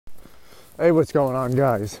Hey, what's going on,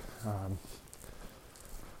 guys?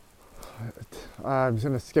 I'm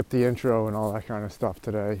going to skip the intro and all that kind of stuff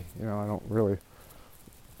today. I don't really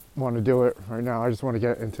want to do it right now. I just want to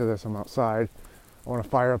get into this. I'm outside. I want to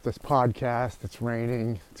fire up this podcast. It's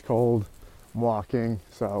raining. It's cold. I'm walking.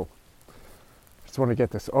 So I just want to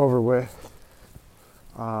get this over with.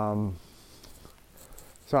 So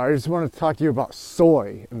I just want to talk to you about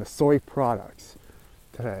soy and the soy products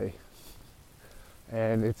today.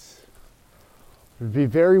 And be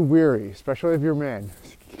very weary, especially if you're a man.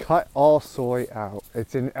 Cut all soy out.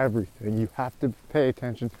 It's in everything. You have to pay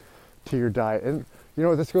attention to your diet. And,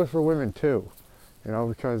 this goes for women too.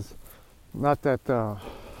 Because not that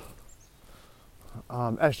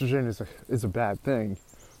estrogen is a bad thing,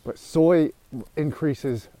 but soy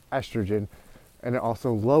increases estrogen, and it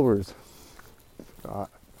also lowers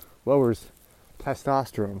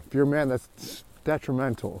testosterone. If you're a man, that's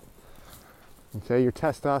detrimental. Okay, your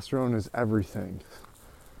testosterone is everything.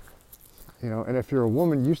 And if you're a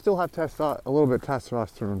woman, you still have a little bit of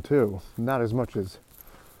testosterone too. Not as much as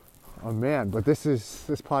a man, but this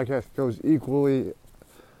podcast goes equally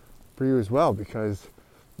for you as well, because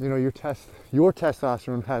your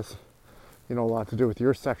testosterone has a lot to do with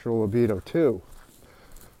your sexual libido too.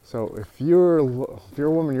 So if you're a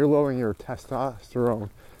woman, you're lowering your testosterone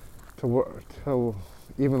to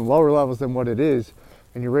even lower levels than what it is,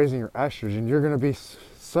 and you're raising your estrogen, you're going to be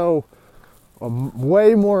so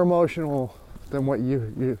way more emotional than what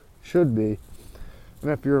you should be.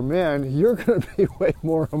 And if you're a man, you're going to be way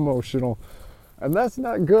more emotional, and that's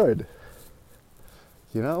not good.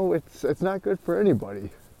 It's not good for anybody.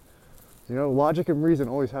 Logic and reason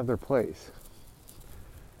always have their place.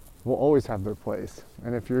 Will always have their place.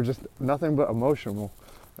 And if you're just nothing but emotional,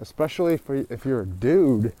 especially if you're a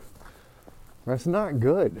dude, that's not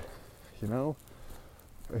good.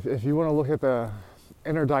 If you want to look at the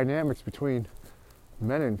inner dynamics between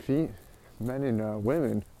men and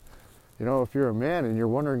women, if you're a man and you're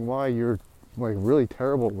wondering why you're like really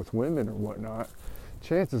terrible with women or whatnot,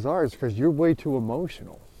 chances are it's because you're way too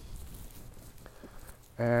emotional.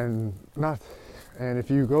 And if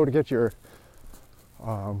you go to get your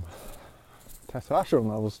testosterone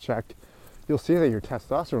levels checked, you'll see that your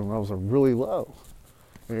testosterone levels are really low.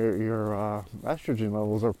 Your estrogen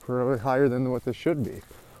levels are probably higher than what they should be.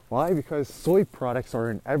 Why? Because soy products are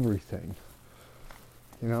in everything.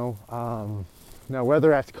 Now whether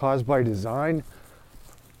that's caused by design,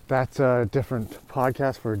 that's a different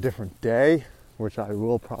podcast for a different day, which I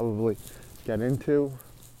will probably get into.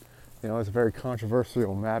 It's a very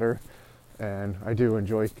controversial matter, and I do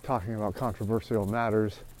enjoy talking about controversial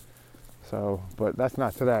matters. But that's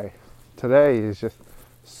not today. Today is just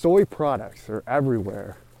soy products are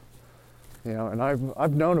everywhere. And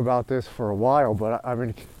I've known about this for a while, but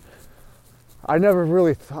I never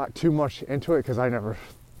really thought too much into it because I never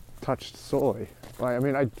touched soy.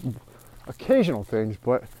 Occasional things,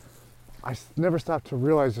 but I never stopped to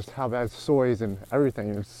realize just how bad soy is in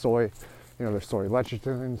everything. And soy, there's soy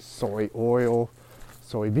lecithin, soy oil,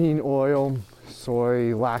 soybean oil,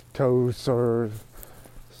 soy lactose, or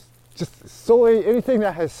just soy, anything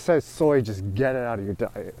that says soy, just get it out of your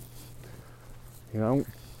diet.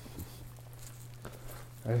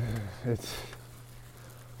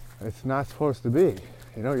 It's not supposed to be.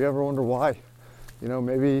 You ever wonder why?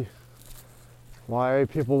 Maybe why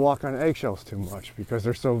people walk on eggshells too much, because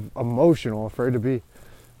they're so emotional, afraid of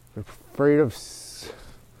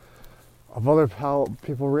how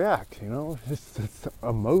people react. It's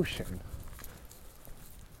emotion.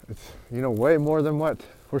 It's way more than what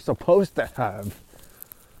we're supposed to have.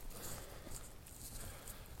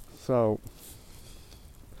 So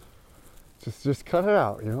just cut it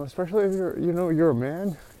out, especially if you're a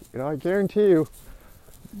man. I guarantee you,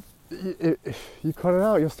 if you cut it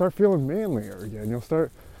out, you'll start feeling manlier again. You'll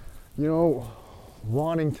start,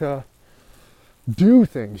 wanting to do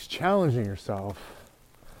things, challenging yourself,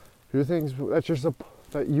 do things that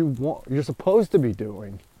you're supposed to be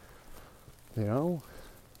doing.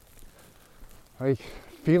 Like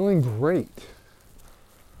feeling great,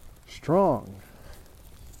 strong.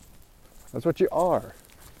 That's what you are.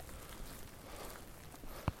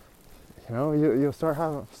 You'll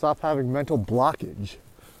stop having mental blockage.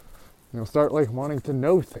 You'll start wanting to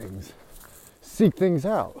know things, seek things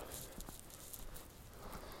out.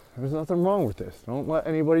 There's nothing wrong with this. Don't let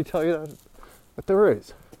anybody tell you that there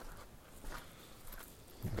is.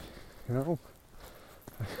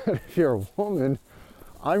 If you're a woman,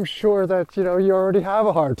 I'm sure that you already have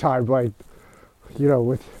a hard time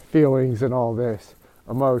with feelings and all this,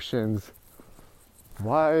 emotions.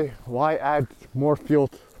 Why add more fuel?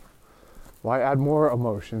 Why add more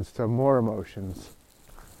emotions to more emotions?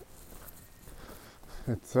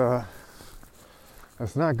 That's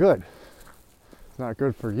not good. It's not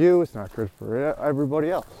good for you. It's not good for everybody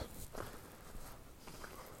else.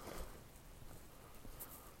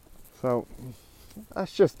 So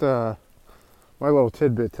that's just my little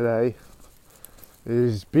tidbit today.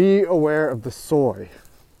 Is be aware of the soy.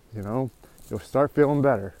 You know, you'll start feeling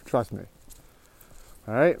better. Trust me.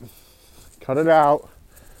 All right, cut it out.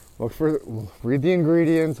 Read the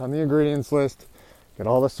ingredients on the ingredients list. Get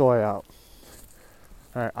all the soy out.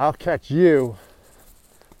 All right, I'll catch you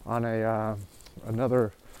on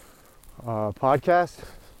another podcast.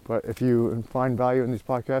 But if you find value in these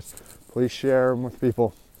podcasts, please share them with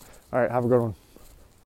people. All right, have a good one.